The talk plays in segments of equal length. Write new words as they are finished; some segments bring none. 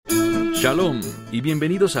Shalom y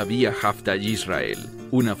bienvenidos a Vía Haftaj Israel,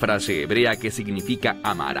 una frase hebrea que significa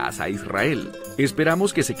amarás a Israel.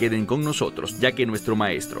 Esperamos que se queden con nosotros, ya que nuestro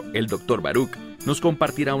maestro, el Dr. Baruch, nos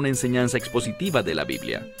compartirá una enseñanza expositiva de la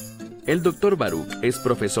Biblia. El Dr. Baruch es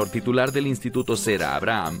profesor titular del Instituto Zera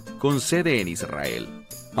Abraham, con sede en Israel.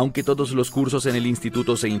 Aunque todos los cursos en el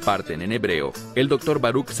instituto se imparten en hebreo, el Dr.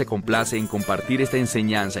 Baruch se complace en compartir esta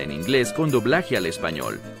enseñanza en inglés con doblaje al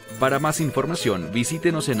español. Para más información,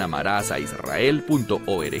 visítenos en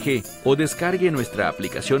amarasaisrael.org o descargue nuestra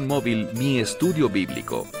aplicación móvil Mi Estudio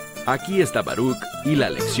Bíblico. Aquí está Baruch y la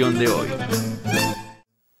lección de hoy.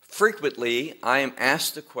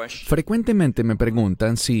 Frecuentemente me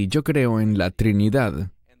preguntan si yo creo en la Trinidad.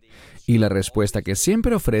 Y la respuesta que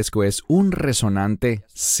siempre ofrezco es un resonante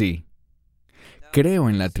sí. Creo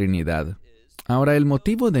en la Trinidad. Ahora, el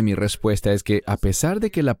motivo de mi respuesta es que, a pesar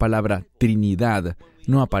de que la palabra Trinidad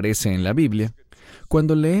no aparece en la Biblia,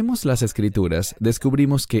 cuando leemos las Escrituras,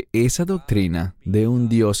 descubrimos que esa doctrina de un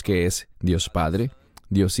Dios que es Dios Padre,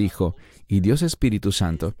 Dios Hijo y Dios Espíritu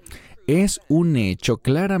Santo es un hecho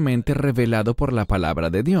claramente revelado por la palabra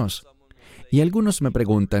de Dios. Y algunos me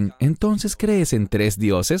preguntan, ¿entonces crees en tres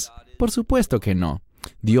dioses? Por supuesto que no.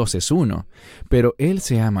 Dios es uno, pero Él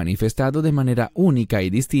se ha manifestado de manera única y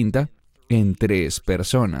distinta en tres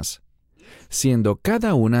personas, siendo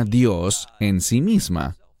cada una Dios en sí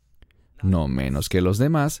misma, no menos que los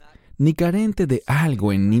demás, ni carente de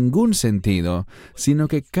algo en ningún sentido, sino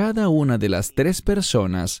que cada una de las tres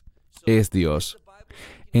personas es Dios.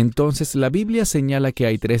 Entonces, ¿la Biblia señala que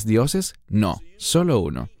hay tres dioses? No, solo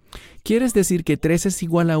uno. ¿Quieres decir que 3 es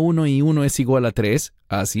igual a 1 y 1 es igual a 3?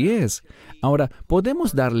 Así es. Ahora,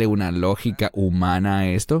 ¿podemos darle una lógica humana a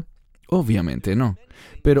esto? Obviamente no.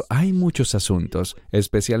 Pero hay muchos asuntos,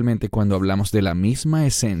 especialmente cuando hablamos de la misma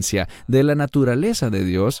esencia, de la naturaleza de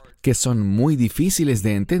Dios, que son muy difíciles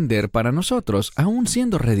de entender para nosotros, aún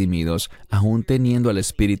siendo redimidos, aún teniendo al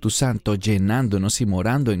Espíritu Santo llenándonos y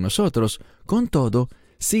morando en nosotros. Con todo,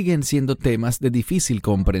 siguen siendo temas de difícil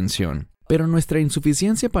comprensión. Pero nuestra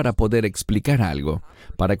insuficiencia para poder explicar algo,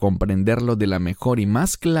 para comprenderlo de la mejor y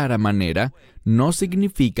más clara manera, no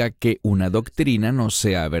significa que una doctrina no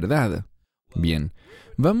sea verdad. Bien,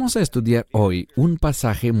 vamos a estudiar hoy un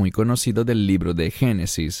pasaje muy conocido del libro de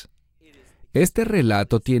Génesis. Este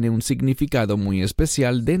relato tiene un significado muy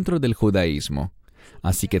especial dentro del judaísmo.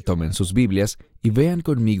 Así que tomen sus Biblias y vean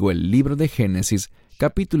conmigo el libro de Génesis,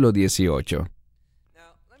 capítulo 18.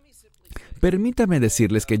 Permítame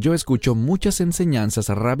decirles que yo escucho muchas enseñanzas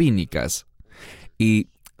rabínicas y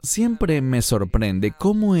siempre me sorprende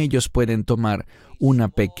cómo ellos pueden tomar una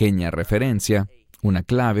pequeña referencia, una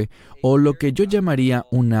clave, o lo que yo llamaría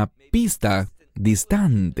una pista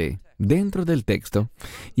distante dentro del texto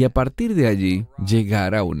y a partir de allí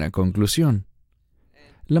llegar a una conclusión.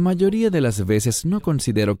 La mayoría de las veces no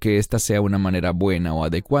considero que esta sea una manera buena o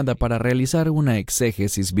adecuada para realizar una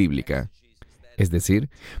exégesis bíblica. Es decir,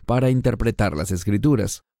 para interpretar las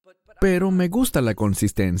Escrituras. Pero me gusta la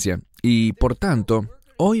consistencia y, por tanto,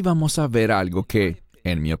 hoy vamos a ver algo que,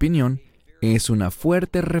 en mi opinión, es una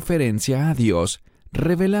fuerte referencia a Dios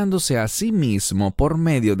revelándose a sí mismo por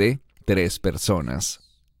medio de tres personas.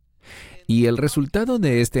 Y el resultado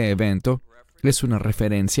de este evento es una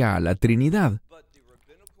referencia a la Trinidad.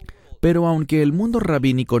 Pero aunque el mundo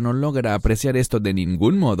rabínico no logra apreciar esto de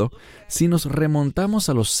ningún modo, si nos remontamos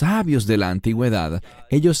a los sabios de la antigüedad,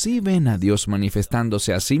 ellos sí ven a Dios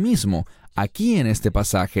manifestándose a sí mismo, aquí en este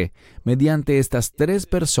pasaje, mediante estas tres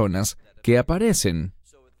personas que aparecen.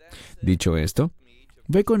 Dicho esto,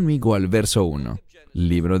 ve conmigo al verso 1,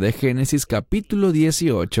 libro de Génesis capítulo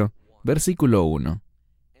 18, versículo 1.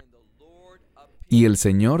 Y el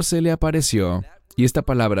Señor se le apareció. Y esta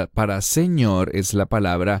palabra para Señor es la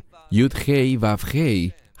palabra Yud-Hei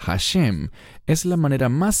Vav-Hei, Hashem. Es la manera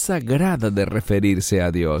más sagrada de referirse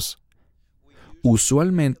a Dios.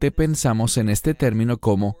 Usualmente pensamos en este término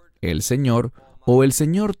como el Señor o el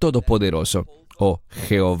Señor Todopoderoso o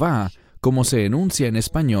Jehová, como se enuncia en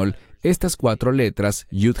español estas cuatro letras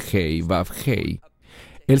Yud-Hei Vav-Hei.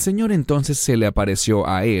 El Señor entonces se le apareció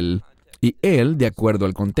a él, y él, de acuerdo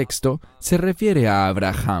al contexto, se refiere a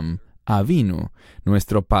Abraham, Avinu,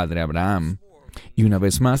 nuestro padre Abraham. Y una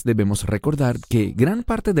vez más debemos recordar que gran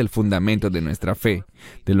parte del fundamento de nuestra fe,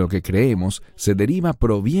 de lo que creemos,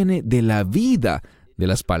 proviene de la vida, de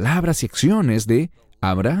las palabras y acciones de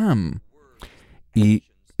Abraham. Y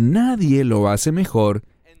nadie lo hace mejor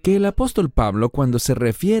que el apóstol Pablo cuando se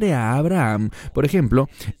refiere a Abraham, por ejemplo,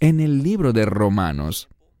 en el libro de Romanos,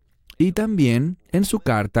 y también en su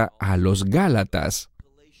carta a los Gálatas.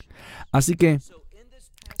 Así que,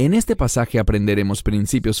 en este pasaje aprenderemos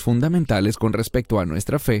principios fundamentales con respecto a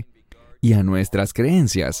nuestra fe, y a nuestras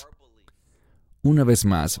creencias. Una vez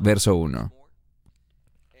más, verso 1.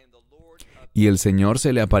 Y el Señor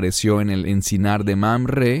se le apareció en el encinar de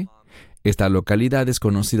Mamre. Esta localidad es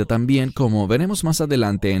conocida también como, veremos más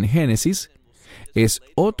adelante en Génesis, es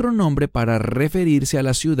otro nombre para referirse a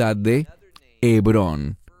la ciudad de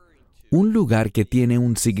Hebrón, un lugar que tiene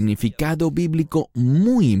un significado bíblico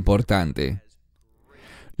muy importante.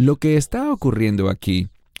 Lo que está ocurriendo aquí,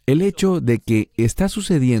 el hecho de que está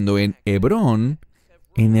sucediendo en Hebrón,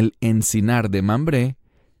 en el encinar de Mamre,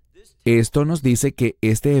 esto nos dice que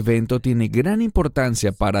este evento tiene gran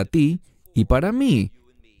importancia para ti y para mí,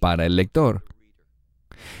 para el lector.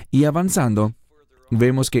 Y avanzando,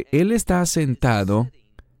 vemos que él está sentado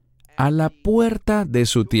a la puerta de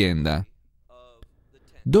su tienda.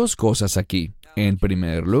 Dos cosas aquí. En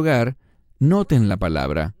primer lugar, noten la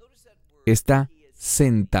palabra. Está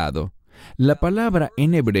sentado. La palabra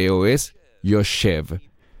en hebreo es yoshev,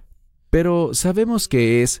 pero sabemos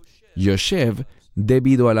que es yoshev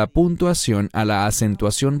debido a la puntuación, a la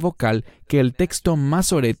acentuación vocal que el texto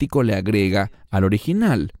masorético le agrega al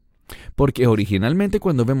original. Porque originalmente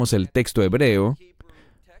cuando vemos el texto hebreo,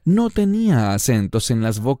 no tenía acentos en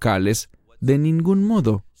las vocales de ningún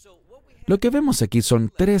modo. Lo que vemos aquí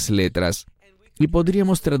son 3 letras, y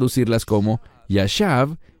podríamos traducirlas como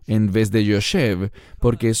Yashav en vez de Yoshev,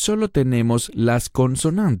 porque solo tenemos las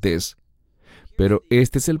consonantes. Pero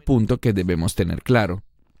este es el punto que debemos tener claro.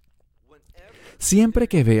 Siempre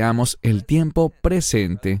que veamos el tiempo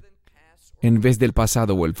presente, en vez del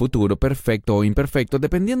pasado o el futuro, perfecto o imperfecto,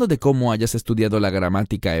 dependiendo de cómo hayas estudiado la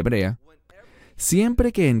gramática hebrea,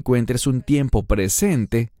 siempre que encuentres un tiempo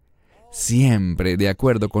presente, siempre, de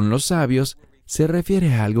acuerdo con los sabios, se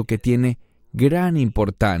refiere a algo que tiene gran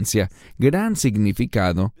importancia, gran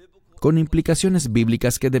significado, con implicaciones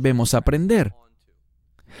bíblicas que debemos aprender.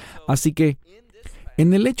 Así que,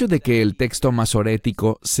 en el hecho de que el texto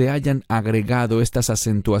masorético se hayan agregado estas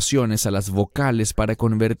acentuaciones a las vocales para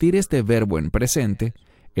convertir este verbo en presente,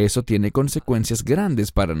 eso tiene consecuencias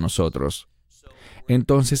grandes para nosotros.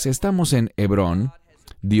 Entonces estamos en Hebrón,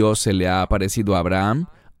 Dios se le ha aparecido a Abraham,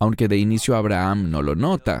 aunque de inicio Abraham no lo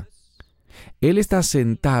nota. Él está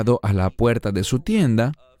sentado a la puerta de su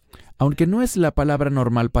tienda, aunque no es la palabra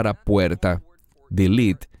normal para puerta,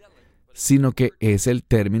 dilit, sino que es el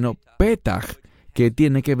término petach, que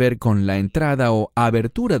tiene que ver con la entrada o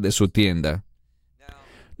abertura de su tienda.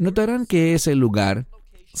 Notarán que ese lugar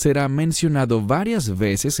será mencionado varias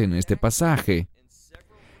veces en este pasaje.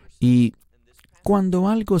 Y cuando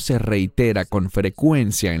algo se reitera con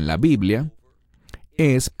frecuencia en la Biblia,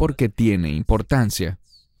 es porque tiene importancia.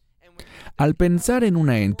 Al pensar en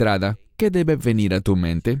una entrada, ¿qué debe venir a tu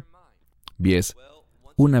mente? Bien,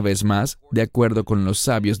 una vez más, de acuerdo con los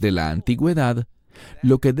sabios de la antigüedad,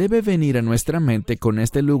 lo que debe venir a nuestra mente con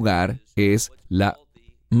este lugar es la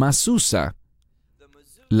masusa.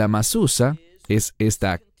 La masusa es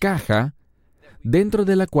esta caja dentro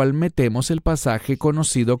de la cual metemos el pasaje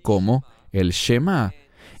conocido como el Shema,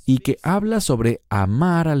 y que habla sobre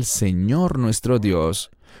amar al Señor nuestro Dios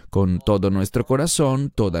con todo nuestro corazón,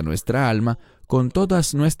 toda nuestra alma, con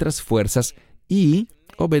todas nuestras fuerzas y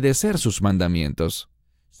obedecer sus mandamientos.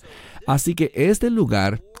 Así que este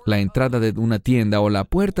lugar, la entrada de una tienda o la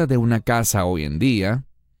puerta de una casa hoy en día,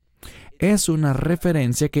 es una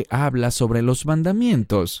referencia que habla sobre los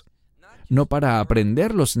mandamientos, no para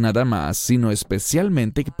aprenderlos nada más, sino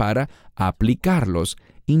especialmente para aplicarlos,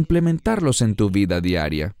 implementarlos en tu vida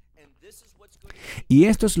diaria. Y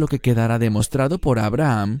esto es lo que quedará demostrado por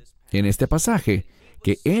Abraham en este pasaje,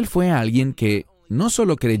 que él fue alguien que no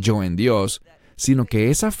solo creyó en Dios, sino que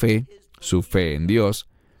esa fe, su fe en Dios,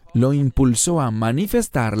 lo impulsó a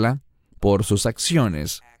manifestarla por sus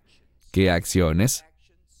acciones. ¿Qué acciones?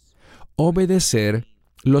 Obedecer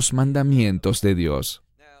los mandamientos de Dios.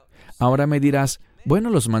 Ahora me dirás, bueno,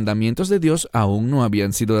 los mandamientos de Dios aún no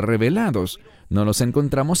habían sido revelados. No los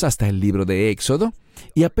encontramos hasta el libro de Éxodo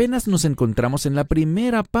y apenas nos encontramos en la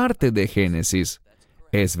primera parte de Génesis.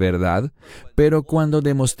 Es verdad, pero cuando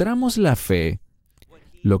demostramos la fe,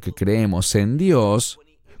 lo que creemos en Dios,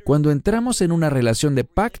 cuando entramos en una relación de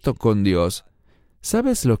pacto con Dios,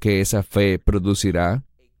 ¿sabes lo que esa fe producirá?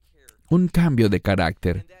 Un cambio de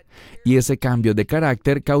carácter. Y ese cambio de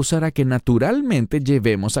carácter causará que naturalmente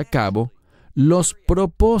llevemos a cabo los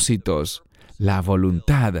propósitos, la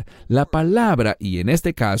voluntad, la palabra y, en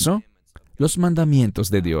este caso, los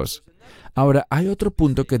mandamientos de Dios. Ahora, hay otro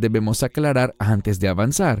punto que debemos aclarar antes de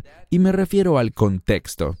avanzar, y me refiero al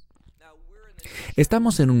contexto.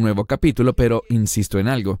 Estamos en un nuevo capítulo, pero insisto en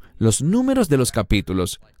algo. Los números de los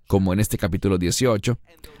capítulos, como en este capítulo 18,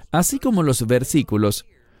 así como los versículos,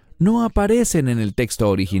 no aparecen en el texto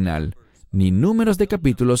original, ni números de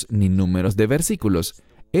capítulos, ni números de versículos.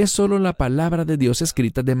 Es solo la palabra de Dios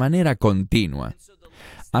escrita de manera continua.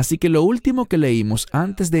 Así que lo último que leímos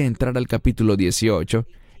antes de entrar al capítulo 18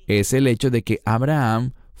 es el hecho de que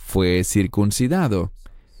Abraham fue circuncidado.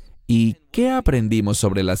 ¿Y qué aprendimos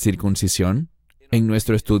sobre la circuncisión en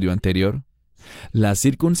nuestro estudio anterior? La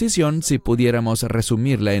circuncisión, si pudiéramos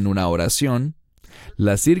resumirla en una oración,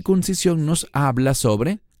 la circuncisión nos habla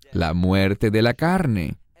sobre la muerte de la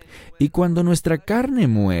carne. Y cuando nuestra carne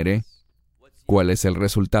muere, ¿cuál es el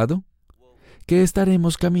resultado? Que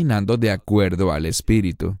estaremos caminando de acuerdo al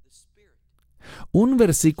Espíritu. Un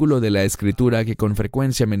versículo de la Escritura que con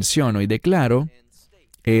frecuencia menciono y declaro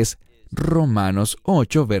es Romanos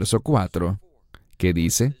 8, verso 4, que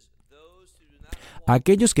dice: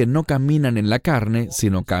 aquellos que no caminan en la carne,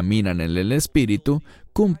 sino caminan en el Espíritu,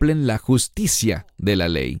 cumplen la justicia de la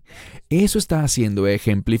ley. Eso está siendo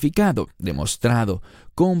ejemplificado, demostrado,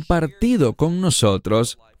 compartido con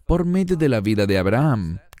nosotros por medio de la vida de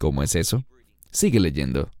Abraham. ¿Cómo es eso? Sigue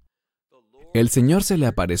leyendo. El Señor se le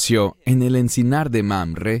apareció en el encinar de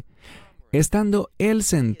Mamre, estando él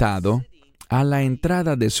sentado a la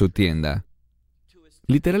entrada de su tienda.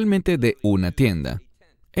 Literalmente de una tienda.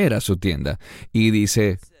 Era su tienda. Y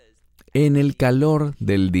dice, en el calor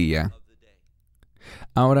del día.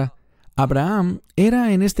 Ahora, Abraham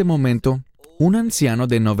era en este momento un anciano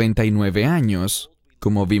de 99 años,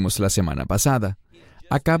 como vimos la semana pasada.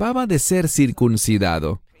 Acababa de ser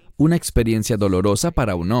circuncidado, una experiencia dolorosa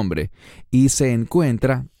para un hombre, y se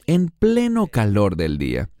encuentra en pleno calor del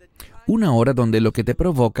día. Una hora donde lo que te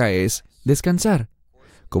provoca es descansar.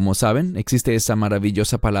 Como saben, existe esa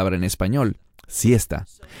maravillosa palabra en español, siesta.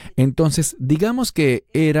 Entonces, digamos que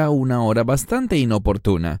era una hora bastante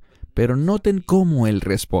inoportuna, pero noten cómo él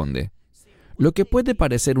responde. Lo que puede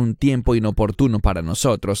parecer un tiempo inoportuno para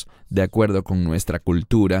nosotros, de acuerdo con nuestra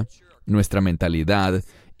cultura, nuestra mentalidad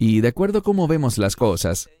y de acuerdo a cómo vemos las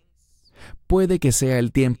cosas, puede que sea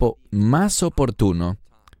el tiempo más oportuno,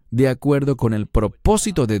 de acuerdo con el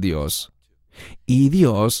propósito de Dios. Y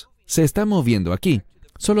Dios se está moviendo aquí.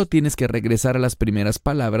 Solo tienes que regresar a las primeras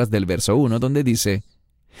palabras del verso 1, donde dice,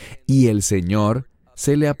 y el Señor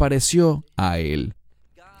se le apareció a él.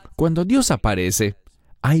 Cuando Dios aparece,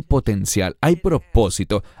 hay potencial, hay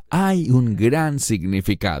propósito, hay un gran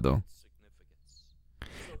significado.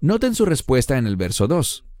 Noten su respuesta en el verso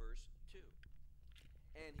 2.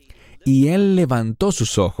 Y él levantó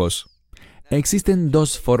sus ojos. Existen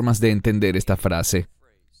dos formas de entender esta frase.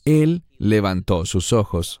 Él levantó sus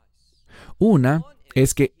ojos. Una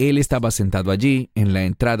es que él estaba sentado allí, en la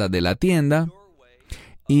entrada de la tienda,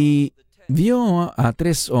 y vio a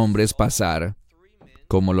 3 hombres pasar,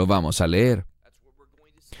 como lo vamos a leer.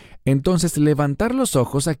 Entonces, levantar los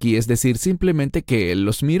ojos aquí es decir simplemente que él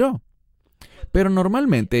los miró. Pero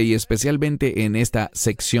normalmente, y especialmente en esta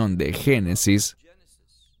sección de Génesis,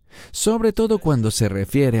 sobre todo cuando se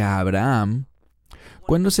refiere a Abraham,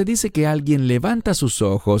 cuando se dice que alguien levanta sus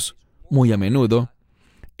ojos, muy a menudo,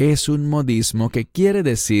 es un modismo que quiere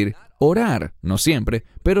decir orar, no siempre,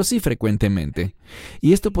 pero sí frecuentemente.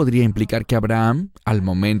 Y esto podría implicar que Abraham, al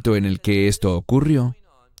momento en el que esto ocurrió,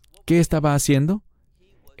 ¿qué estaba haciendo?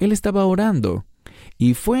 Él estaba orando,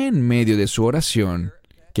 y fue en medio de su oración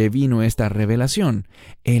que vino esta revelación.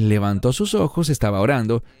 Él levantó sus ojos, estaba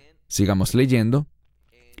orando, sigamos leyendo,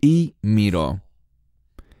 y miró.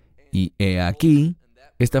 Y he aquí,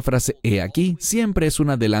 esta frase he aquí siempre es un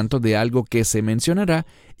adelanto de algo que se mencionará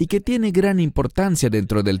y que tiene gran importancia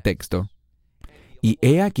dentro del texto. Y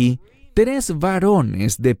he aquí 3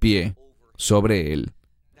 varones de pie sobre él.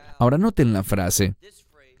 Ahora noten la frase.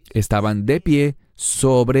 Estaban de pie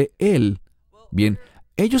sobre él. Bien,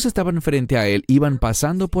 ellos estaban frente a él, iban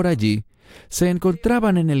pasando por allí, se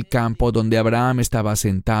encontraban en el campo donde Abraham estaba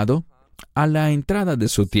sentado, a la entrada de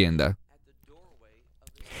su tienda.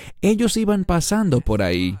 Ellos iban pasando por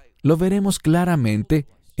ahí, lo veremos claramente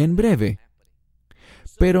en breve.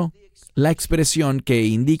 Pero la expresión que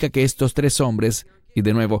indica que estos 3 hombres, y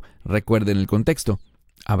de nuevo, recuerden el contexto,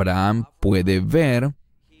 Abraham puede ver,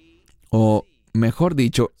 o mejor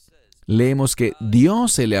dicho, leemos que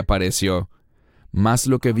Dios se le apareció, mas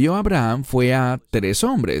lo que vio Abraham fue a 3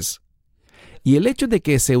 hombres. Y el hecho de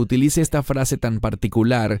que se utilice esta frase tan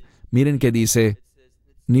particular, miren que dice,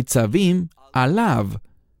 Nitzavim alav,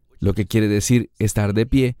 lo que quiere decir estar de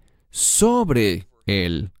pie sobre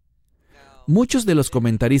él. Muchos de los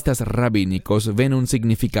comentaristas rabínicos ven un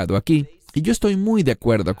significado aquí, y yo estoy muy de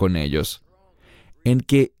acuerdo con ellos, en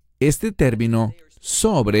que este término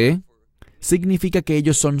sobre significa que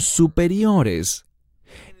ellos son superiores.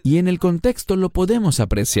 Y en el contexto lo podemos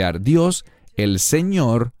apreciar. Dios, el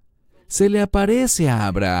Señor, se le aparece a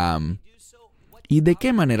Abraham. ¿Y de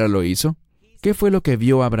qué manera lo hizo? ¿Qué fue lo que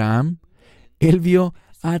vio Abraham? Él vio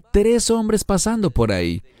a 3 hombres pasando por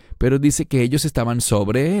ahí, pero dice que ellos estaban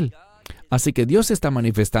sobre él. Así que Dios se está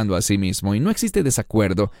manifestando a sí mismo y no existe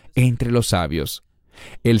desacuerdo entre los sabios.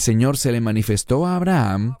 El Señor se le manifestó a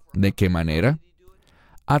Abraham, ¿de qué manera?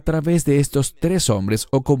 A través de estos 3 hombres,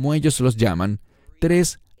 o como ellos los llaman,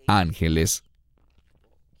 3 ángeles.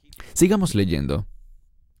 Sigamos leyendo.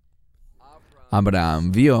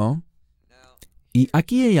 Abraham vio, y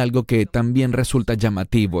aquí hay algo que también resulta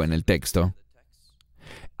llamativo en el texto.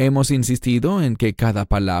 Hemos insistido en que cada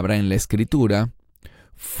palabra en la Escritura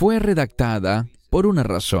fue redactada por una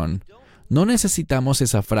razón. No necesitamos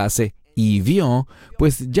esa frase «y vio»,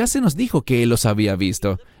 pues ya se nos dijo que él los había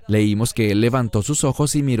visto. Leímos que él levantó sus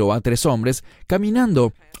ojos y miró a 3 hombres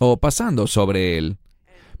caminando o pasando sobre él.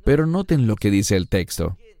 Pero noten lo que dice el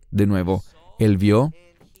texto. De nuevo, él vio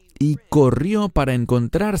y corrió para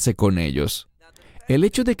encontrarse con ellos. El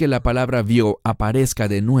hecho de que la palabra vio aparezca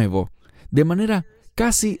de nuevo, de manera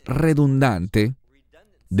casi redundante,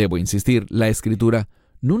 debo insistir, la Escritura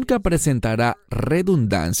nunca presentará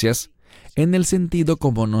redundancias en el sentido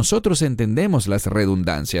como nosotros entendemos las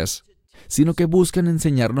redundancias, sino que buscan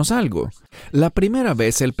enseñarnos algo. La primera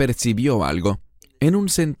vez él percibió algo, en un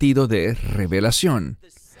sentido de revelación.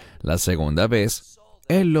 La segunda vez,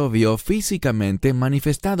 él lo vio físicamente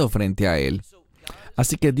manifestado frente a él.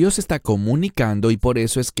 Así que Dios está comunicando y por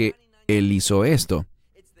eso es que él hizo esto.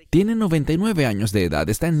 Tiene 99 años de edad,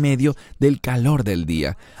 está en medio del calor del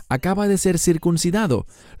día, acaba de ser circuncidado.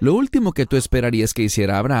 Lo último que tú esperarías que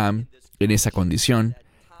hiciera Abraham, en esa condición,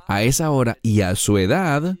 a esa hora y a su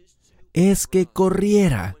edad, es que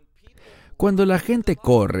corriera. Cuando la gente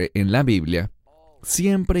corre en la Biblia,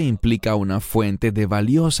 siempre implica una fuente de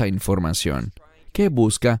valiosa información que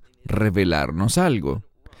busca revelarnos algo.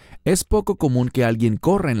 Es poco común que alguien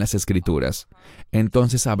corra en las Escrituras.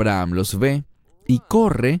 Entonces Abraham los ve y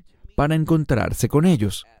corre para encontrarse con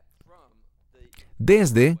ellos.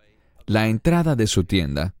 Desde la entrada de su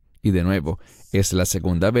tienda, y de nuevo, es la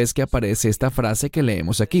segunda vez que aparece esta frase que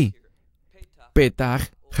leemos aquí.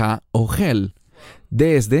 Petach ha-ohel.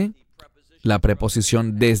 Desde, la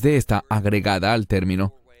preposición desde está agregada al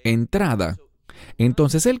término entrada.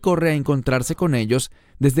 Entonces él corre a encontrarse con ellos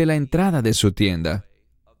desde la entrada de su tienda.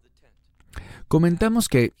 Comentamos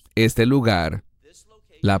que este lugar,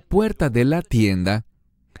 la puerta de la tienda,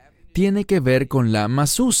 tiene que ver con la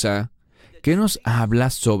mazusa, que nos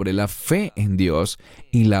habla sobre la fe en Dios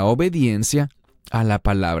y la obediencia a la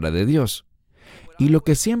palabra de Dios. Y lo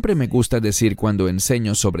que siempre me gusta decir cuando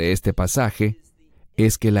enseño sobre este pasaje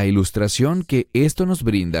es que la ilustración que esto nos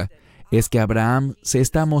brinda es que Abraham se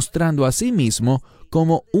está mostrando a sí mismo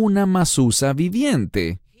como una mazusa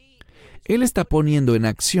viviente. Él está poniendo en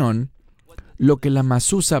acción lo que la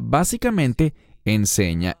mazusa básicamente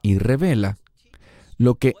enseña y revela.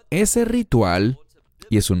 Lo que ese ritual,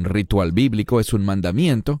 y es un ritual bíblico, es un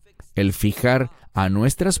mandamiento, el fijar a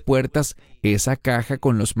nuestras puertas esa caja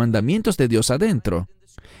con los mandamientos de Dios adentro.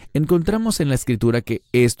 Encontramos en la Escritura que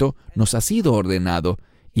esto nos ha sido ordenado,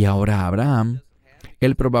 y ahora Abraham,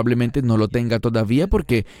 él probablemente no lo tenga todavía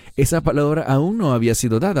porque esa palabra aún no había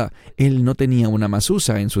sido dada. Él no tenía una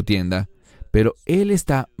mazusa en su tienda, pero él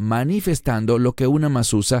está manifestando lo que una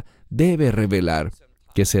mazusa debe revelar.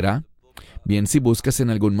 ¿Qué será? Bien, si buscas en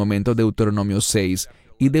algún momento Deuteronomio 6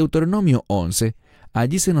 y Deuteronomio 11,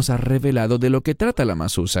 allí se nos ha revelado de lo que trata la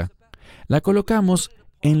mazusa. La colocamos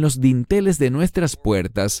en los dinteles de nuestras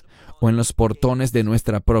puertas o en los portones de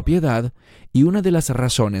nuestra propiedad, y una de las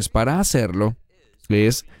razones para hacerlo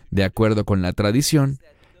es, de acuerdo con la tradición,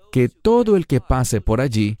 que todo el que pase por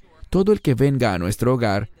allí, todo el que venga a nuestro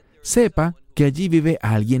hogar, sepa que allí vive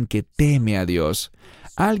alguien que teme a Dios,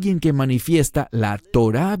 alguien que manifiesta la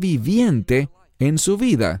Torá viviente en su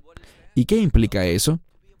vida. ¿Y qué implica eso?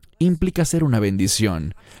 Implica ser una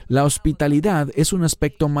bendición. La hospitalidad es un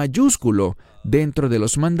aspecto mayúsculo dentro de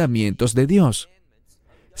los mandamientos de Dios.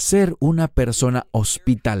 Ser una persona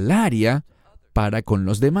hospitalaria para con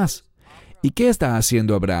los demás. ¿Y qué está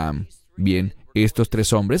haciendo Abraham? Bien, estos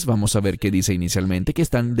 3 hombres, vamos a ver qué dice inicialmente, que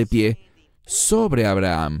están de pie sobre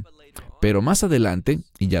Abraham. Pero más adelante,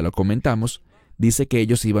 y ya lo comentamos, dice que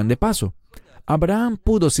ellos iban de paso. Abraham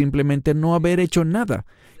pudo simplemente no haber hecho nada,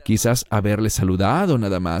 quizás haberle saludado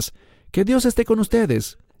nada más. Que Dios esté con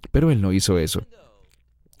ustedes. Pero él no hizo eso.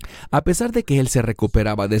 A pesar de que él se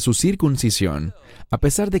recuperaba de su circuncisión, a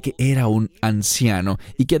pesar de que era un anciano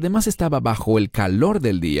y que además estaba bajo el calor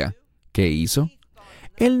del día, ¿qué hizo?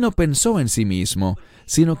 Él no pensó en sí mismo,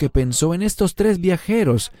 sino que pensó en estos 3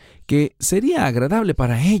 viajeros, que sería agradable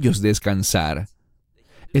para ellos descansar.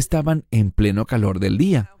 estaban en pleno calor del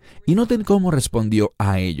día. Y noten cómo respondió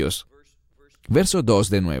a ellos. Verso 2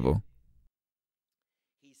 de nuevo.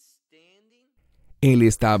 Él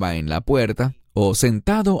estaba en la puerta o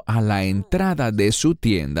sentado a la entrada de su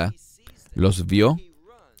tienda. Los vio,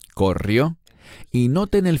 corrió, y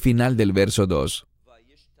noten el final del verso 2.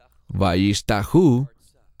 Vayishtahu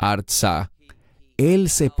artsa. Él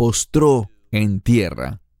se postró en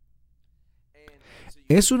tierra.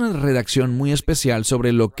 Es una redacción muy especial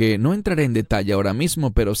sobre lo que no entraré en detalle ahora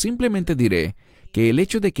mismo, pero simplemente diré que el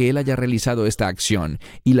hecho de que él haya realizado esta acción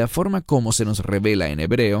y la forma como se nos revela en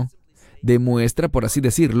hebreo, demuestra, por así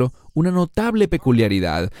decirlo, una notable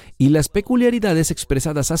peculiaridad, y las peculiaridades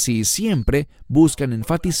expresadas así siempre buscan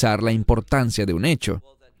enfatizar la importancia de un hecho.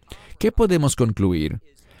 ¿Qué podemos concluir?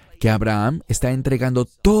 Que Abraham está entregando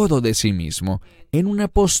todo de sí mismo en una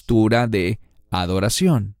postura de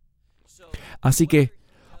adoración. Así que,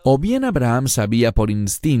 o bien Abraham sabía por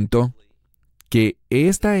instinto que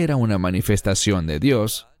esta era una manifestación de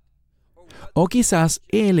Dios, o quizás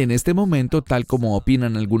él en este momento, tal como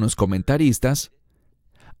opinan algunos comentaristas,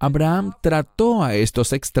 Abraham trató a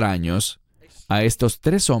estos extraños, a estos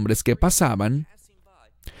tres hombres que pasaban,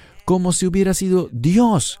 como si hubiera sido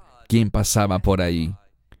Dios quien pasaba por ahí.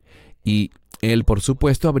 Y él, por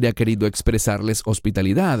supuesto, habría querido expresarles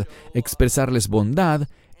hospitalidad, expresarles bondad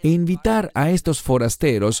e invitar a estos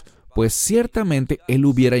forasteros, pues ciertamente él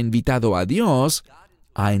hubiera invitado a Dios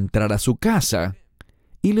a entrar a su casa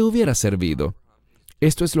y le hubiera servido.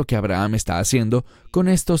 Esto es lo que Abraham está haciendo con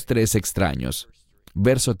estos tres extraños.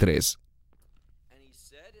 Verso 3.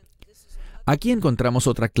 Aquí encontramos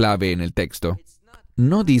otra clave en el texto.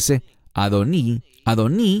 No dice Adoní.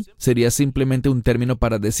 Adoní sería simplemente un término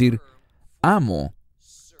para decir amo.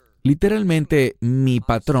 Literalmente mi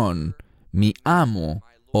patrón, mi amo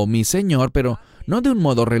o mi señor, pero no de un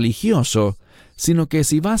modo religioso, sino que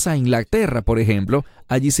si vas a Inglaterra, por ejemplo,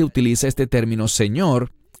 allí se utiliza este término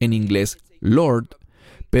señor, en inglés lord,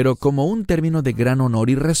 pero como un término de gran honor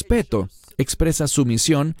y respeto. Expresa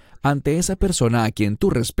sumisión ante esa persona a quien tú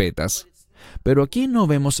respetas. Pero aquí no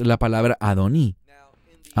vemos la palabra Adoní.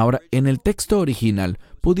 Ahora, en el texto original,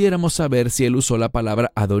 pudiéramos saber si él usó la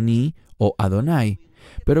palabra Adoní o Adonai,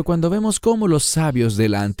 pero cuando vemos cómo los sabios de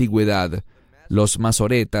la antigüedad, los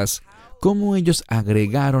masoretas, cómo ellos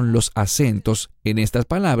agregaron los acentos en estas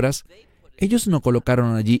palabras, ellos no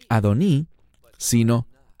colocaron allí Adoní, sino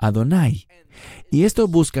Adonai. Y esto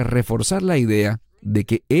busca reforzar la idea de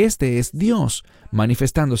que este es Dios,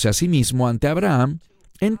 manifestándose a sí mismo ante Abraham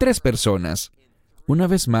en tres personas. Una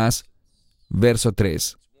vez más, verso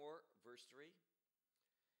 3.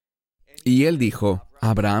 Y él dijo,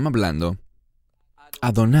 Abraham hablando,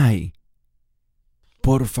 Adonai,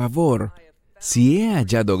 por favor, si he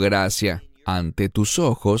hallado gracia ante tus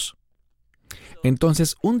ojos.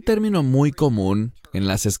 Entonces, un término muy común en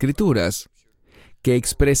las Escrituras, que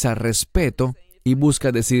expresa respeto y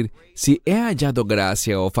busca decir, si he hallado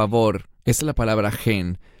gracia o favor, es la palabra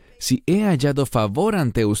gen, si he hallado favor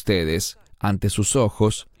ante ustedes, ante sus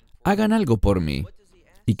ojos, hagan algo por mí.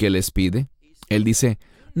 ¿Y qué les pide? Él dice,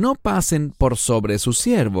 no pasen por sobre su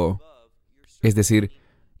siervo. Es decir,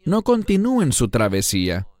 no continúen su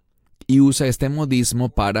travesía. Y usa este modismo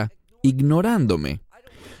para ignorándome.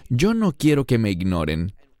 Yo no quiero que me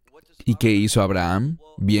ignoren. ¿Y qué hizo Abraham?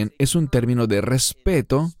 Bien, es un término de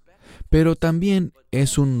respeto, pero también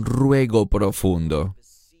es un ruego profundo.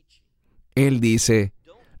 Él dice,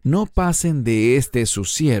 no pasen de este su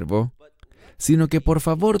siervo, sino que por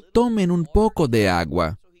favor tomen un poco de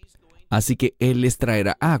agua. Así que él les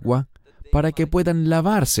traerá agua para que puedan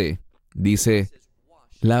lavarse. Dice,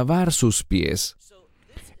 lavar sus pies.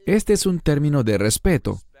 Este es un término de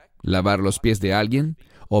respeto. Lavar los pies de alguien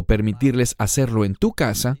o permitirles hacerlo en tu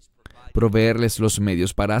casa, proveerles los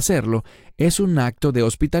medios para hacerlo, es un acto de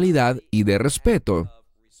hospitalidad y de respeto.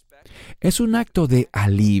 Es un acto de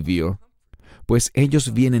alivio, pues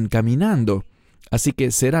ellos vienen caminando, así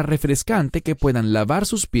que será refrescante que puedan lavar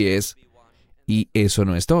sus pies. Y eso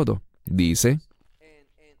no es todo. Dice,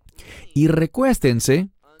 y recuéstense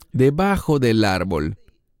debajo del árbol.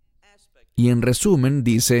 Y en resumen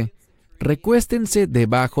dice, recuéstense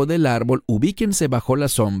debajo del árbol, ubíquense bajo la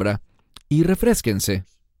sombra y refrésquense.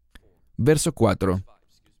 Verso 4,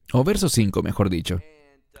 o verso 5, mejor dicho.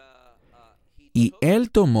 Y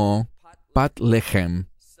él tomó pat lechem,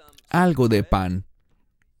 algo de pan.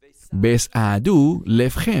 Ves adu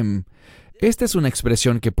lefhem. Esta es una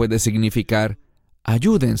expresión que puede significar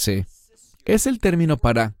ayúdense. Es el término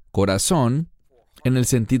para corazón en el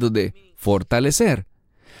sentido de fortalecer.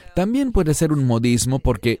 También puede ser un modismo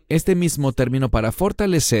porque este mismo término para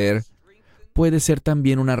fortalecer puede ser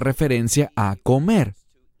también una referencia a comer.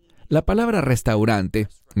 La palabra restaurante,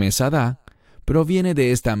 mesadá, proviene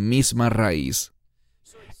de esta misma raíz.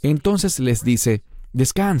 Entonces les dice,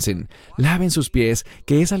 descansen, laven sus pies,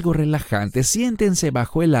 que es algo relajante, siéntense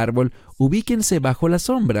bajo el árbol, ubíquense bajo la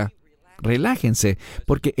sombra. Relájense,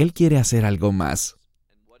 porque Él quiere hacer algo más.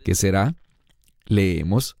 ¿Qué será?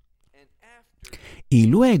 Leemos. Y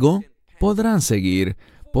luego podrán seguir,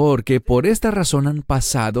 porque por esta razón han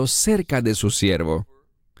pasado cerca de su siervo.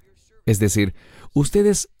 Es decir,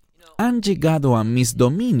 ustedes han llegado a mis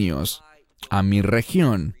dominios, a mi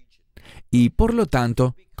región, y por lo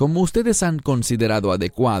tanto, como ustedes han considerado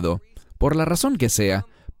adecuado, por la razón que sea,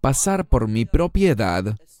 pasar por mi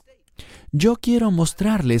propiedad, yo quiero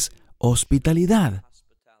mostrarles hospitalidad.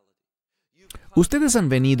 Ustedes han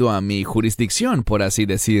venido a mi jurisdicción, por así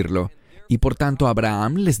decirlo, y por tanto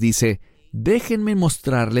Abraham les dice, déjenme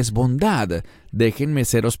mostrarles bondad, déjenme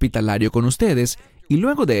ser hospitalario con ustedes, y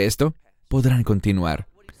luego de esto podrán continuar.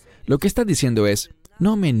 Lo que está diciendo es,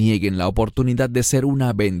 no me nieguen la oportunidad de ser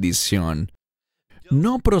una bendición.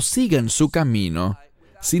 No prosigan su camino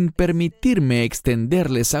sin permitirme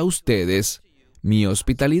extenderles a ustedes mi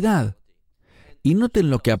hospitalidad. Y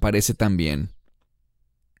noten lo que aparece también.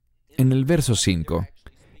 En el verso 5,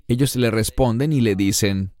 ellos le responden y le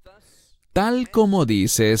dicen, tal como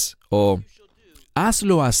dices, o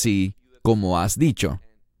hazlo así como has dicho.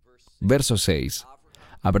 Verso 6.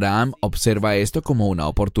 Abraham observa esto como una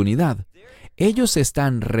oportunidad. Ellos se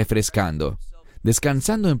están refrescando,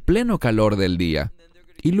 descansando en pleno calor del día,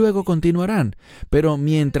 y luego continuarán. Pero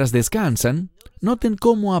mientras descansan, noten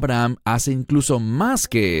cómo Abraham hace incluso más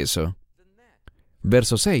que eso.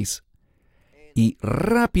 Verso 6. Y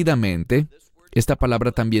rápidamente, esta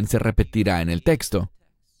palabra también se repetirá en el texto.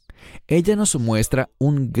 Ella nos muestra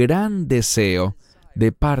un gran deseo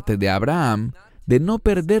de parte de Abraham de no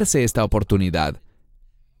perderse esta oportunidad.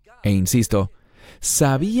 E insisto,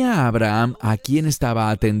 ¿sabía Abraham a quién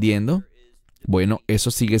estaba atendiendo? Bueno,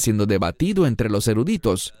 eso sigue siendo debatido entre los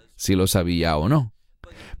eruditos, si lo sabía o no.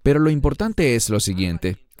 Pero lo importante es lo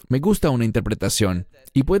siguiente. Me gusta una interpretación,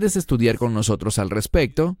 y puedes estudiar con nosotros al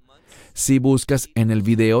respecto si buscas en el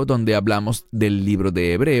video donde hablamos del libro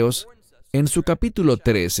de Hebreos, en su capítulo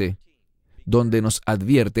 13, donde nos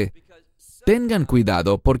advierte, tengan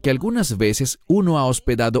cuidado porque algunas veces uno ha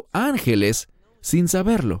hospedado ángeles sin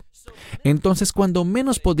saberlo. Entonces, cuando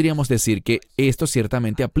menos podríamos decir que esto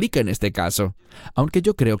ciertamente aplica en este caso, aunque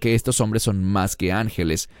yo creo que estos hombres son más que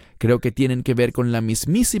ángeles, creo que tienen que ver con la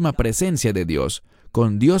mismísima presencia de Dios,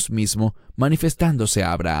 con Dios mismo manifestándose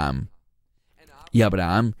a Abraham. Y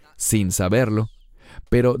Abraham, sin saberlo,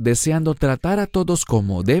 pero deseando tratar a todos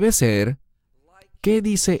como debe ser, ¿qué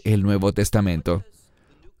dice el Nuevo Testamento?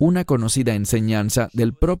 Una conocida enseñanza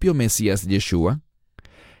del propio Mesías Yeshua,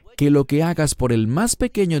 que lo que hagas por el más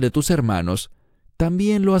pequeño de tus hermanos,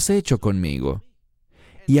 también lo has hecho conmigo.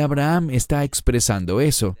 Y Abraham está expresando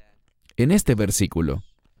eso en este versículo.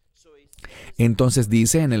 Entonces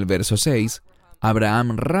dice en el verso 6,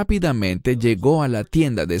 Abraham rápidamente llegó a la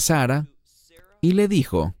tienda de Sara y le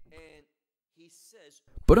dijo,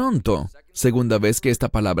 pronto, segunda vez que esta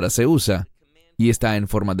palabra se usa, y está en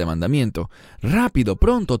forma de mandamiento, rápido,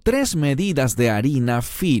 pronto, 3 medidas de harina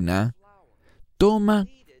fina, toma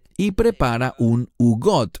y prepara un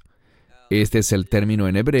ugot. Este es el término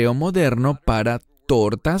en hebreo moderno para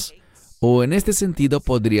tortas, o en este sentido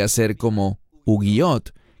podría ser como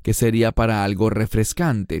ugiot, que sería para algo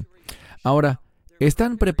refrescante. Ahora,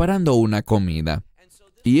 están preparando una comida,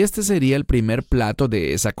 y este sería el primer plato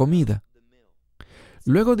de esa comida.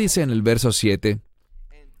 Luego dice en el verso 7,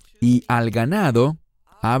 y al ganado,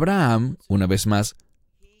 Abraham, una vez más,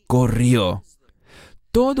 corrió.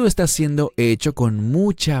 Todo está siendo hecho con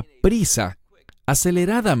mucha prisa,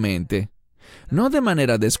 aceleradamente, no de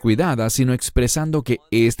manera descuidada, sino expresando que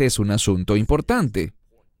este es un asunto importante.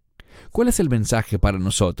 ¿Cuál es el mensaje para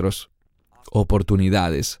nosotros?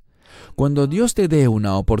 Oportunidades. Cuando Dios te dé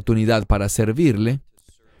una oportunidad para servirle,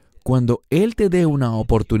 cuando Él te dé una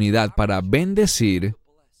oportunidad para bendecir,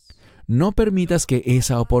 no permitas que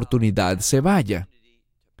esa oportunidad se vaya.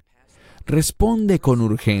 Responde con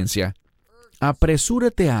urgencia.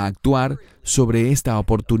 Apresúrate a actuar sobre esta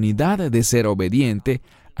oportunidad de ser obediente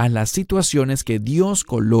a las situaciones que Dios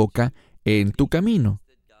coloca en tu camino.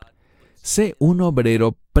 Sé un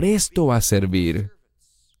obrero presto a servir.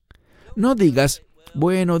 No digas,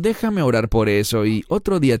 bueno, déjame orar por eso y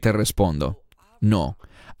otro día te respondo. No,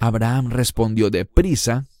 Abraham respondió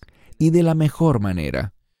deprisa y de la mejor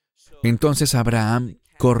manera. Entonces Abraham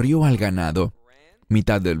corrió al ganado,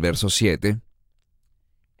 mitad del verso 7,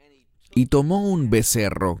 y tomó un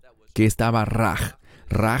becerro que estaba raj.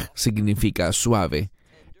 Raj significa suave.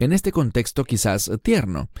 en este contexto quizás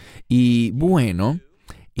tierno, y bueno,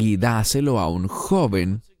 y dáselo a un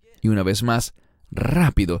joven, y una vez más,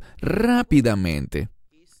 rápidamente.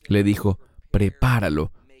 Le dijo,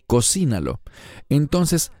 prepáralo, cocínalo.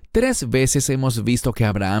 Entonces, 3 veces hemos visto que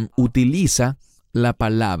Abraham utiliza la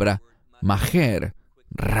palabra majer,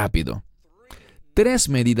 rápido. 3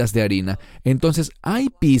 medidas de harina. Entonces, hay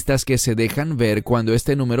pistas que se dejan ver cuando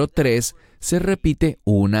este número 3 se repite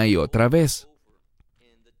una y otra vez.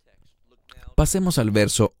 Pasemos al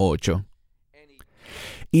verso 8.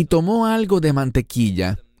 Y tomó algo de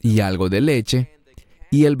mantequilla y algo de leche,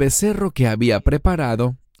 y el becerro que había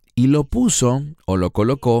preparado, y lo puso o lo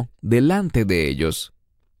colocó delante de ellos.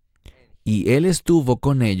 Y él estuvo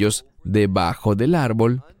con ellos debajo del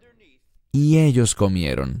árbol, y ellos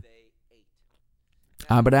comieron.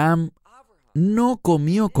 Abraham no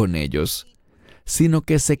comió con ellos, sino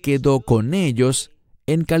que se quedó con ellos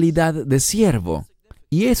en calidad de siervo.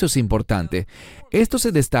 Y eso es importante. Esto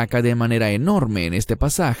se destaca de manera enorme en este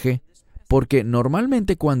pasaje, porque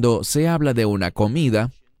normalmente cuando se habla de una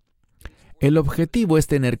comida, el objetivo es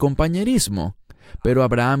tener compañerismo. Pero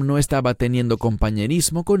Abraham no estaba teniendo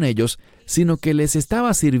compañerismo con ellos, sino que les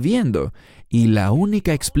estaba sirviendo. Y la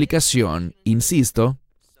única explicación, insisto,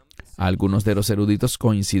 algunos de los eruditos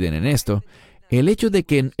coinciden en esto, el hecho de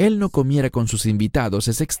que él no comiera con sus invitados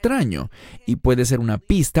es extraño y puede ser una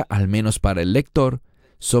pista, al menos para el lector,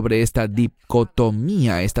 sobre esta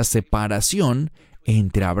dicotomía, esta separación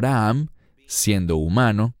entre Abraham, siendo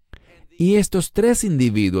humano, y estos 3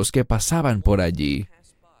 individuos que pasaban por allí,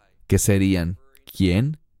 que serían,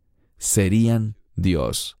 ¿quién? Serían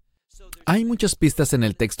Dios. Hay muchas pistas en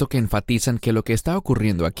el texto que enfatizan que lo que está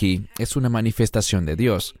ocurriendo aquí es una manifestación de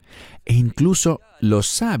Dios. E incluso los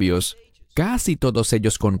sabios, casi todos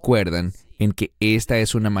ellos concuerdan en que esta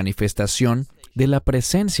es una manifestación de la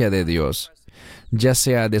presencia de Dios, ya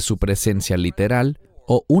sea de su presencia literal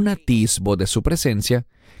o un atisbo de su presencia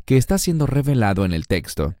que está siendo revelado en el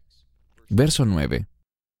texto. Verso 9.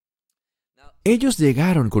 Ellos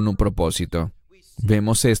llegaron con un propósito.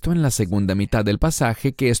 Vemos esto en la segunda mitad del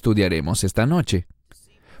pasaje que estudiaremos esta noche.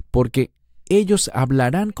 Porque ellos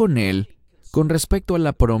hablarán con él con respecto a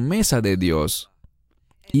la promesa de Dios.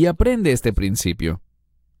 Y aprende este principio.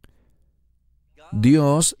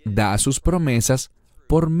 Dios da sus promesas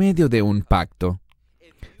por medio de un pacto.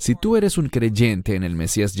 Si tú eres un creyente en el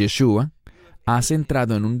Mesías Yeshua, has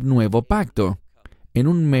entrado en un nuevo pacto, en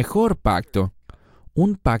un mejor pacto,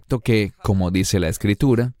 un pacto que, como dice la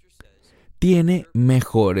Escritura, tiene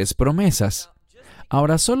mejores promesas.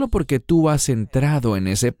 Ahora, solo porque tú has entrado en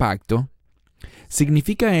ese pacto,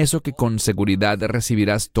 ¿significa eso que con seguridad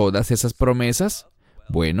recibirás todas esas promesas?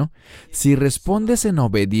 Bueno, si respondes en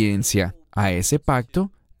obediencia a ese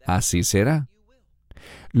pacto, así será.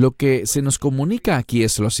 Lo que se nos comunica aquí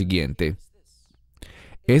es lo siguiente.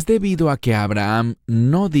 Es debido a que Abraham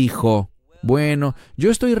no dijo, bueno, yo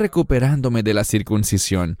estoy recuperándome de la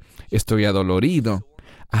circuncisión, estoy adolorido,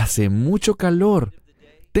 hace mucho calor,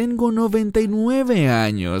 tengo 99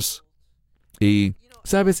 años. Y,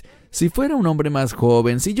 ¿sabes? Si fuera un hombre más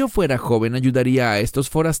joven, si yo fuera joven, ayudaría a estos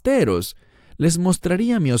forasteros, les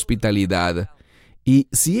mostraría mi hospitalidad. Y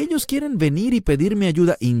si ellos quieren venir y pedirme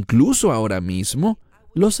ayuda incluso ahora mismo,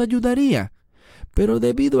 los ayudaría. Pero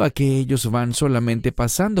debido a que ellos van solamente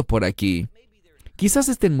pasando por aquí, quizás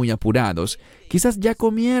estén muy apurados, quizás ya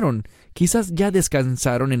comieron, quizás ya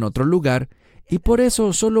descansaron en otro lugar, y por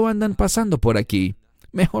eso solo andan pasando por aquí.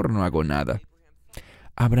 Mejor no hago nada.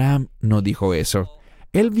 Abraham no dijo eso.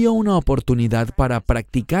 Él vio una oportunidad para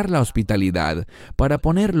practicar la hospitalidad, para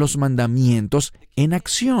poner los mandamientos en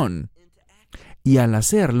acción. Y al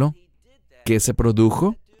hacerlo, ¿qué se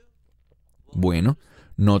produjo? Bueno,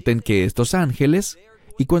 noten que estos ángeles,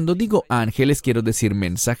 y cuando digo ángeles quiero decir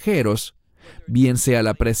mensajeros, bien sea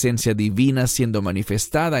la presencia divina siendo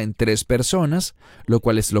manifestada en 3 personas, lo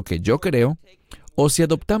cual es lo que yo creo, o si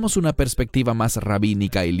adoptamos una perspectiva más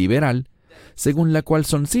rabínica y liberal, según la cual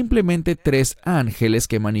son simplemente 3 ángeles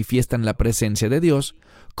que manifiestan la presencia de Dios,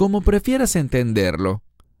 como prefieras entenderlo,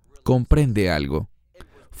 comprende algo.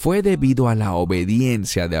 Fue debido a la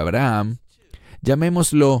obediencia de Abraham,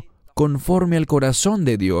 llamémoslo conforme al corazón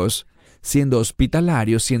de Dios, siendo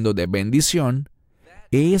hospitalario, siendo de bendición,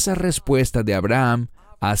 esa respuesta de Abraham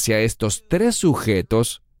hacia estos 3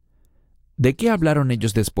 sujetos, ¿de qué hablaron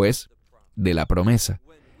ellos después? De la promesa.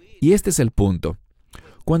 Y este es el punto.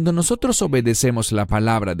 Cuando nosotros obedecemos la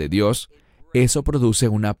palabra de Dios, eso produce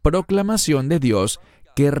una proclamación de Dios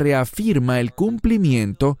que reafirma el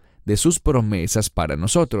cumplimiento de sus promesas para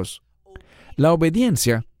nosotros. La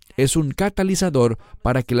obediencia es un catalizador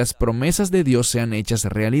para que las promesas de Dios sean hechas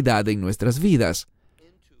realidad en nuestras vidas.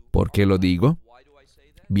 ¿Por qué lo digo?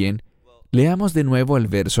 Bien, leamos de nuevo el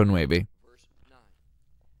verso 9.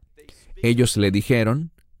 Ellos le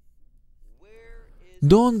dijeron,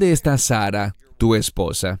 ¿dónde está Sara, tu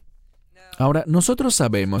esposa? Ahora, nosotros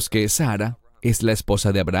sabemos que Sara es la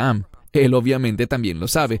esposa de Abraham. Él obviamente también lo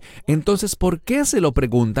sabe. Entonces, ¿por qué se lo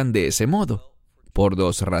preguntan de ese modo? Por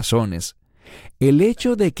dos razones. El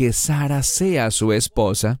hecho de que Sara sea su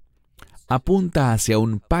esposa apunta hacia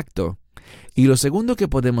un pacto. Y lo segundo que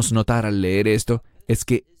podemos notar al leer esto es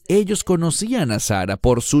que ellos conocían a Sara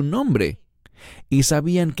por su nombre y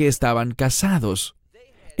sabían que estaban casados.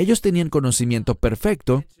 Ellos tenían conocimiento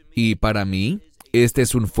perfecto y para mí, este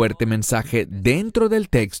es un fuerte mensaje dentro del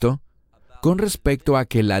texto con respecto a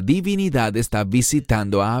que la divinidad está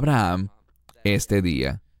visitando a Abraham este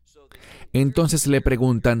día. Entonces le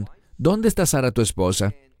preguntan, ¿dónde está Sara tu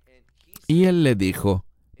esposa? Y él le dijo,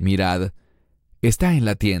 mirad, está en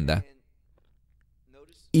la tienda.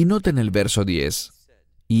 Y noten el verso 10.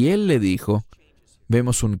 Y él le dijo,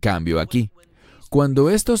 vemos un cambio aquí. Cuando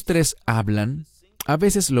estos tres hablan, a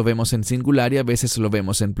veces lo vemos en singular y a veces lo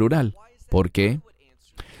vemos en plural. ¿Por qué?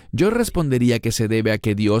 Yo respondería que se debe a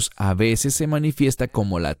que Dios a veces se manifiesta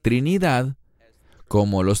como la Trinidad,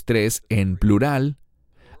 como los tres en plural,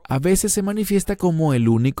 a veces se manifiesta como el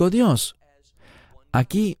único Dios.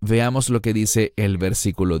 Aquí veamos lo que dice el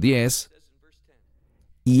versículo 10.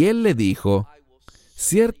 Y él le dijo,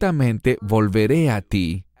 ciertamente volveré a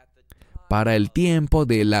ti para el tiempo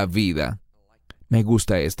de la vida. Me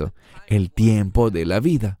gusta esto, el tiempo de la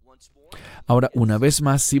vida. Ahora, una vez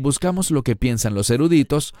más, si buscamos lo que piensan los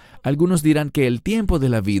eruditos, algunos dirán que el tiempo de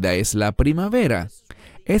la vida es la primavera.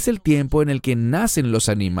 Es el tiempo en el que nacen los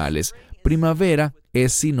animales. Primavera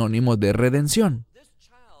es sinónimo de redención.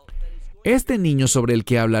 Este niño sobre el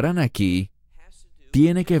que hablarán aquí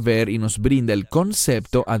tiene que ver y nos brinda el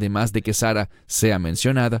concepto, además de que Sara sea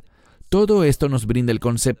mencionada, todo esto nos brinda el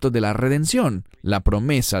concepto de la redención, la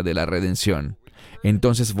promesa de la redención.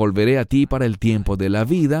 Entonces volveré a ti para el tiempo de la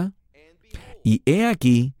vida, y he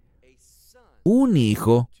aquí, un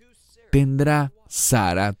hijo tendrá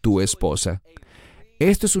Sara, tu esposa.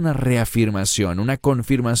 Esto es una reafirmación, una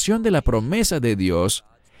confirmación de la promesa de Dios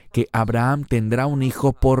que Abraham tendrá un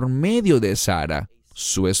hijo por medio de Sara,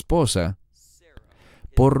 su esposa,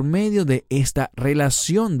 por medio de esta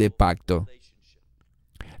relación de pacto.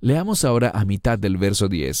 Leamos ahora a mitad del verso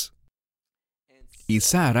 10. Y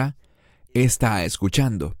Sara está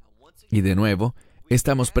escuchando. Y de nuevo,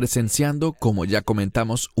 estamos presenciando, como ya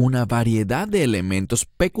comentamos, una variedad de elementos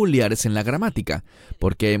peculiares en la gramática,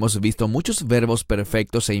 porque hemos visto muchos verbos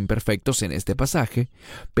perfectos e imperfectos en este pasaje,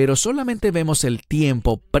 pero solamente vemos el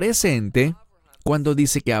tiempo presente cuando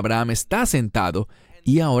dice que Abraham está sentado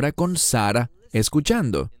y ahora con Sara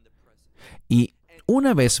escuchando. Y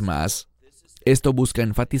una vez más, esto busca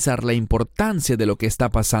enfatizar la importancia de lo que está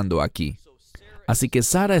pasando aquí. Así que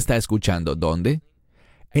Sara está escuchando, ¿dónde?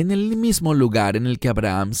 En el mismo lugar en el que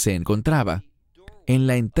Abraham se encontraba, en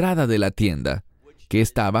la entrada de la tienda, que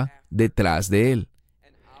estaba detrás de él.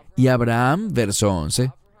 Y Abraham, verso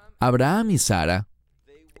 11, Abraham y Sara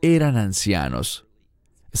eran ancianos,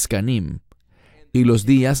 Scanim, y los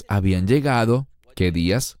días habían llegado, ¿qué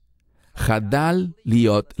días? Hadal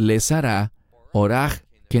liot le Sara, oraj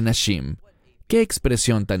kenashim. ¡Qué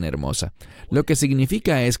expresión tan hermosa! Lo que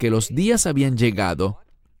significa es que los días habían llegado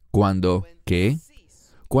cuando, ¿qué?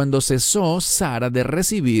 Cuando cesó Sara de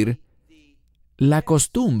recibir la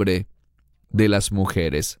costumbre de las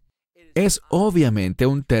mujeres. Es obviamente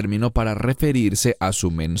un término para referirse a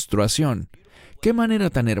su menstruación. ¡Qué manera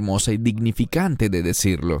tan hermosa y dignificante de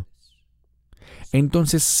decirlo!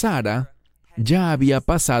 Entonces Sara ya había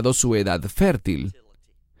pasado su edad fértil.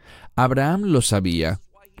 Abraham lo sabía.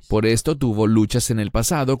 Por esto tuvo luchas en el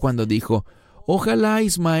pasado cuando dijo, ojalá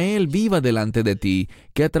Ismael viva delante de ti,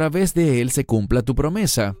 que a través de él se cumpla tu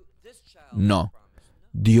promesa. No,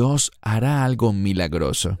 Dios hará algo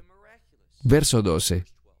milagroso. Verso 12.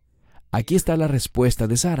 Aquí está la respuesta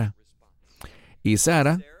de Sara. Y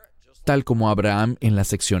Sara, tal como Abraham en la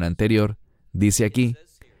sección anterior, dice aquí,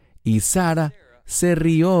 y Sara se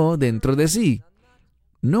rió dentro de sí.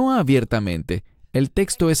 No abiertamente, el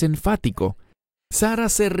texto es enfático. Sara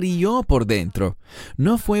se rió por dentro.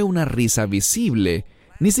 No fue una risa visible,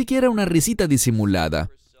 ni siquiera una risita disimulada.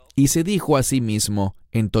 Y se dijo a sí mismo,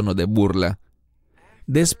 en tono de burla,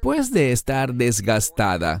 después de estar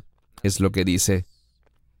desgastada, es lo que dice,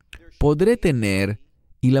 podré tener,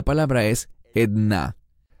 y la palabra es edna.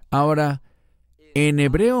 Ahora, en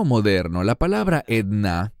hebreo moderno, la palabra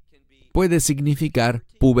edna puede significar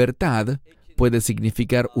pubertad, puede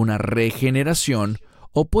significar una regeneración,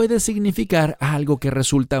 o puede significar algo que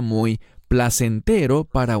resulta muy placentero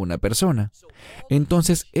para una persona.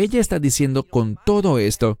 Entonces, ella está diciendo con todo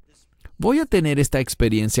esto, ¿voy a tener esta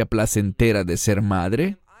experiencia placentera de ser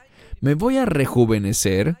madre? ¿Me voy a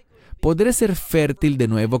rejuvenecer? ¿Podré ser fértil de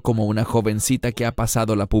nuevo como una jovencita que ha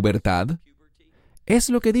pasado la pubertad? Es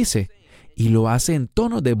lo que dice, y lo hace en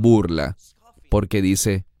tono de burla, porque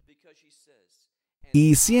dice,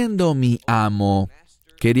 y siendo mi amo,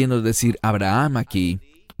 queriendo decir Abraham aquí,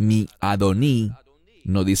 mi Adoní,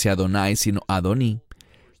 no dice Adonai, sino Adoní,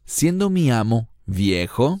 siendo mi amo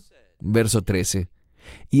viejo, verso 13.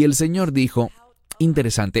 Y el Señor dijo,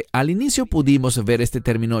 interesante, al inicio pudimos ver este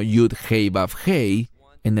término Yud Hei Vav Hei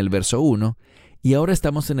en el verso 1, y ahora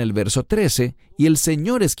estamos en el verso 13, y el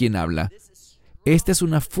Señor es quien habla. Esta es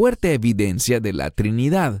una fuerte evidencia de la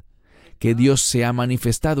Trinidad, que Dios se ha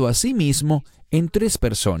manifestado a sí mismo en 3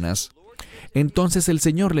 personas. Entonces el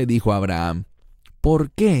Señor le dijo a Abraham,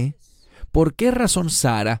 ¿por qué? ¿Por qué razón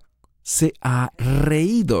Sara se ha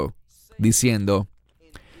reído, diciendo,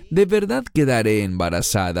 ¿de verdad quedaré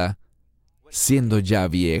embarazada, siendo ya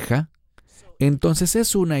vieja? Entonces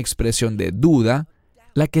es una expresión de duda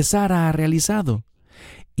la que Sara ha realizado.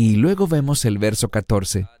 Y luego vemos el verso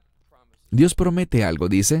 14. Dios promete algo,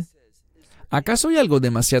 dice, ¿acaso hay algo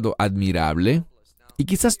demasiado admirable? Y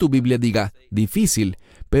quizás tu Biblia diga difícil,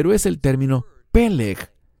 pero es el término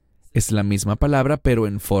Peleg. Es la misma palabra, pero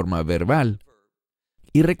en forma verbal.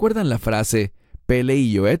 ¿Y recuerdan la frase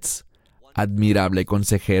Pelei Yoetz, admirable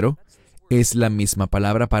consejero? Es la misma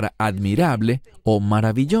palabra para admirable o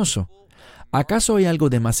maravilloso. ¿Acaso hay algo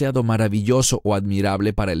demasiado maravilloso o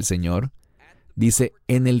admirable para el Señor? Dice,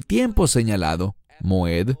 en el tiempo señalado,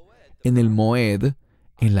 Moed, en el Moed,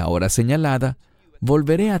 en la hora señalada,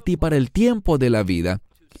 volveré a ti para el tiempo de la vida,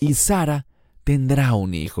 y Sara tendrá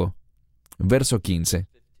un hijo. Verso 15.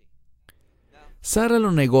 Sara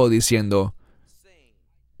lo negó diciendo,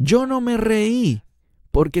 yo no me reí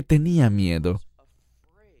porque tenía miedo.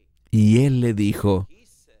 Y él le dijo,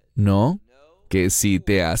 no, que sí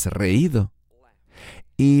te has reído.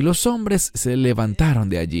 Y los hombres se levantaron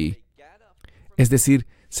de allí. Es decir,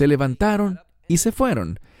 se levantaron y se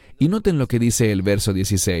fueron. Y noten lo que dice el verso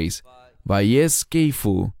 16. Vayes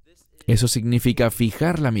keifu. Eso significa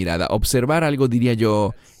fijar la mirada, observar algo, diría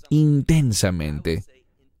yo, intensamente.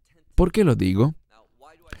 ¿Por qué lo digo?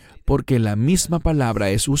 Porque la misma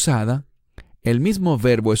palabra es usada, el mismo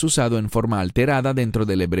verbo es usado en forma alterada dentro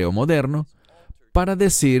del hebreo moderno para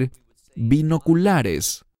decir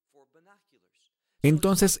binoculares.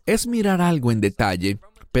 Entonces es mirar algo en detalle,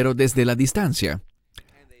 pero desde la distancia.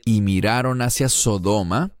 Y miraron hacia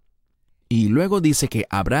Sodoma, y luego dice que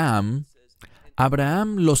Abraham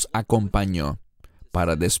los acompañó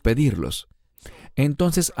para despedirlos.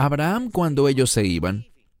 Entonces Abraham, cuando ellos se iban,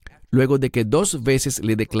 luego de que 2 veces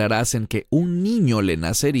le declarasen que un niño le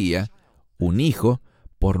nacería, un hijo,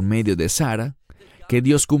 por medio de Sara, que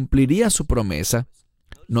Dios cumpliría su promesa,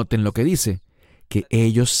 noten lo que dice, que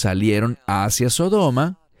ellos salieron hacia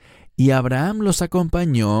Sodoma, y Abraham los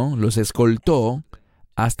acompañó, los escoltó,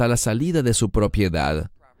 hasta la salida de su propiedad,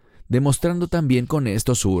 demostrando también con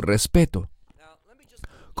esto su respeto.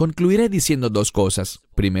 Concluiré diciendo 2 cosas.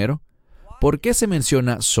 Primero, ¿por qué se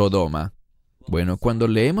menciona Sodoma? Bueno, cuando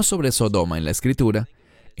leemos sobre Sodoma en la Escritura,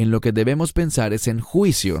 en lo que debemos pensar es en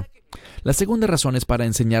juicio. La segunda razón es para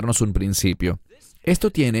enseñarnos un principio.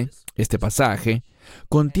 Este pasaje,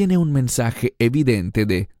 contiene un mensaje evidente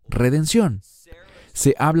de redención.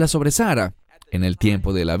 Se habla sobre Sara, en el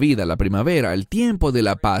tiempo de la vida, la primavera, el tiempo de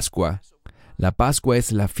la Pascua. La Pascua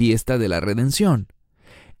es la fiesta de la redención.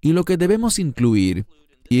 Y lo que debemos incluir,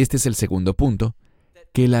 y este es el segundo punto,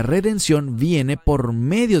 que la redención viene por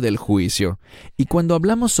medio del juicio. Y cuando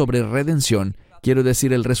hablamos sobre redención, quiero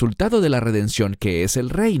decir el resultado de la redención, que es el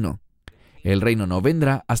reino. El reino no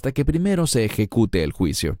vendrá hasta que primero se ejecute el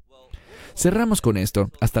juicio. Cerramos con esto.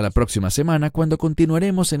 Hasta la próxima semana, cuando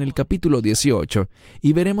continuaremos en el capítulo 18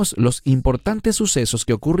 y veremos los importantes sucesos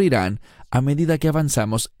que ocurrirán a medida que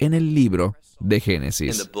avanzamos en el libro de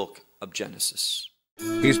Génesis.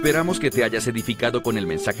 Esperamos que te hayas edificado con el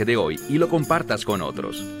mensaje de hoy y lo compartas con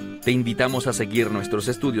otros. Te invitamos a seguir nuestros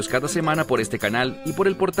estudios cada semana por este canal y por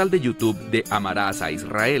el portal de YouTube de Amarás a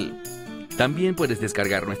Israel. También puedes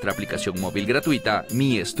descargar nuestra aplicación móvil gratuita,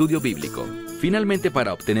 Mi Estudio Bíblico. Finalmente,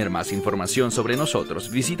 para obtener más información sobre nosotros,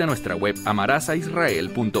 visita nuestra web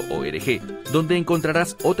amarasaisrael.org, donde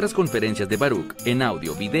encontrarás otras conferencias de Baruch en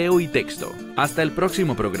audio, video y texto. Hasta el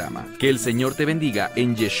próximo programa. Que el Señor te bendiga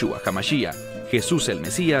en Yeshua HaMashiach, Jesús el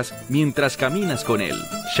Mesías, mientras caminas con Él.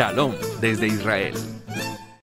 Shalom desde Israel.